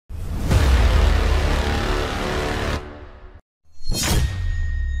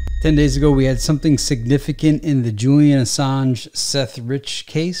10 days ago, we had something significant in the Julian Assange Seth Rich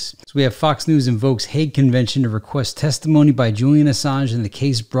case. So we have Fox News invokes Hague Convention to request testimony by Julian Assange in the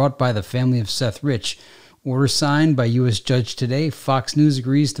case brought by the family of Seth Rich. Order signed by U.S. judge today. Fox News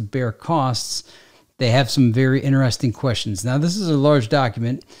agrees to bear costs. They have some very interesting questions. Now, this is a large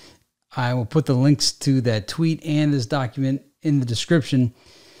document. I will put the links to that tweet and this document in the description.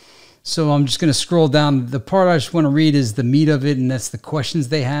 So I'm just going to scroll down. The part I just want to read is the meat of it, and that's the questions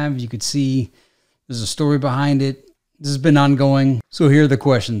they have. You could see there's a story behind it. This has been ongoing. So here are the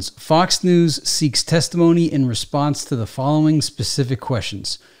questions. Fox News seeks testimony in response to the following specific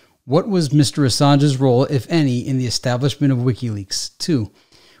questions. What was Mr. Assange's role, if any, in the establishment of WikiLeaks? 2.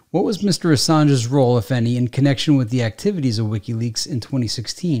 What was Mr. Assange's role, if any, in connection with the activities of WikiLeaks in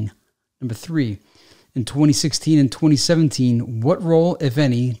 2016? Number 3. In 2016 and 2017, what role, if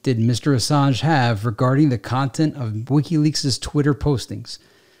any, did Mr. Assange have regarding the content of WikiLeaks' Twitter postings?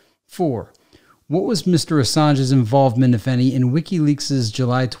 4. What was Mr. Assange's involvement, if any, in WikiLeaks'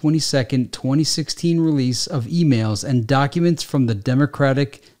 July 22, 2016 release of emails and documents from the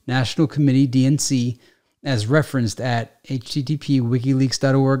Democratic National Committee, DNC, as referenced at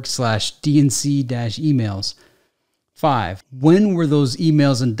http://wikileaks.org/dnc-emails? 5. When were those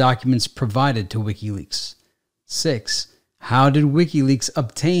emails and documents provided to WikiLeaks? 6. How did WikiLeaks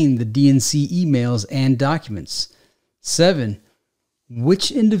obtain the DNC emails and documents? 7. Which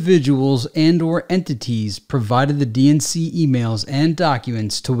individuals and/or entities provided the DNC emails and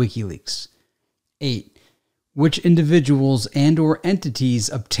documents to WikiLeaks? 8. Which individuals and/or entities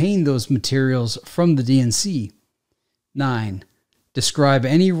obtained those materials from the DNC? 9. Describe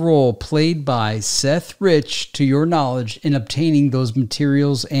any role played by Seth Rich, to your knowledge, in obtaining those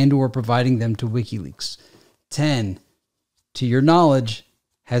materials and/or providing them to WikiLeaks. 10. To your knowledge,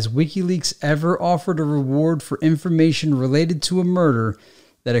 has WikiLeaks ever offered a reward for information related to a murder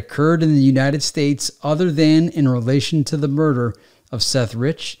that occurred in the United States other than in relation to the murder of Seth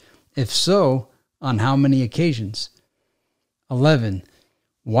Rich? If so, on how many occasions? 11.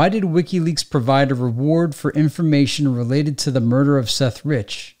 Why did WikiLeaks provide a reward for information related to the murder of Seth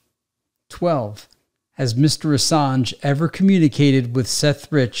Rich? 12. Has Mr. Assange ever communicated with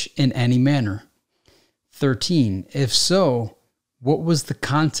Seth Rich in any manner? 13. If so, what was the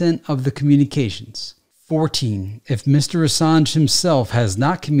content of the communications? 14. If Mr. Assange himself has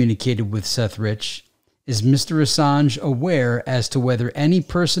not communicated with Seth Rich, is Mr. Assange aware as to whether any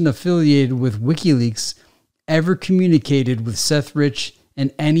person affiliated with WikiLeaks ever communicated with Seth Rich in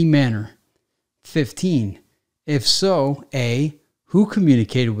any manner? 15. If so, A, who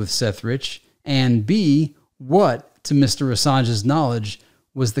communicated with Seth Rich, and B, what, to Mr. Assange's knowledge,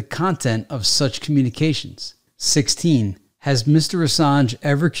 was the content of such communications? 16. Has Mr. Assange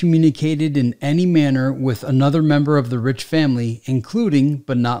ever communicated in any manner with another member of the Rich family, including,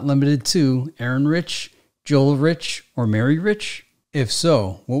 but not limited to, Aaron Rich, Joel Rich, or Mary Rich? If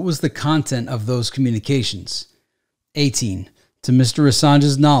so, what was the content of those communications? 18. To Mr.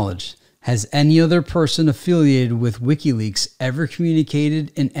 Assange's knowledge, has any other person affiliated with WikiLeaks ever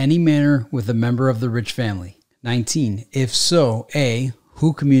communicated in any manner with a member of the Rich family? 19. If so, A,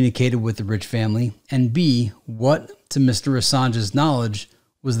 who communicated with the Rich family, and B, what, to Mr. Assange's knowledge,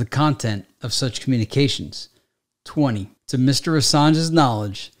 was the content of such communications? 20. To Mr. Assange's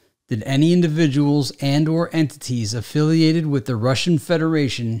knowledge, did any individuals and/or entities affiliated with the Russian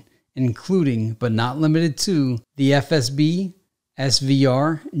Federation, including but not limited to the FSB,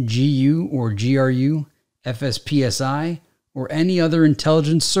 SVR, GU or GRU, FSPSI, or any other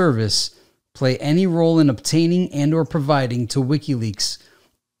intelligence service, play any role in obtaining and/or providing to WikiLeaks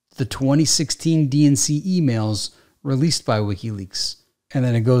the 2016 DNC emails released by WikiLeaks? And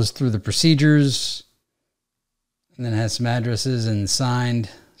then it goes through the procedures, and then it has some addresses and signed,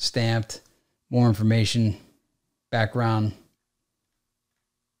 stamped, more information, background.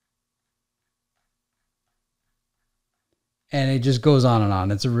 And it just goes on and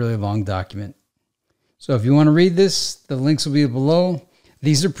on. It's a really long document. So if you want to read this, the links will be below.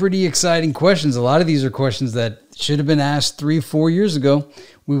 These are pretty exciting questions. A lot of these are questions that should have been asked 3-4 years ago.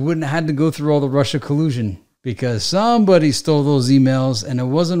 We wouldn't have had to go through all the Russia collusion because somebody stole those emails, and it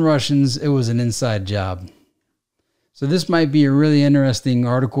wasn't Russians. It was an inside job. So this might be a really interesting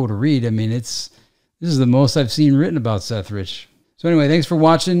article to read. I mean, this is the most I've seen written about Seth Rich. So anyway, thanks for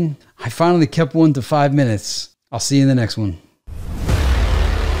watching. I finally kept one to 5 minutes. I'll see you in the next one.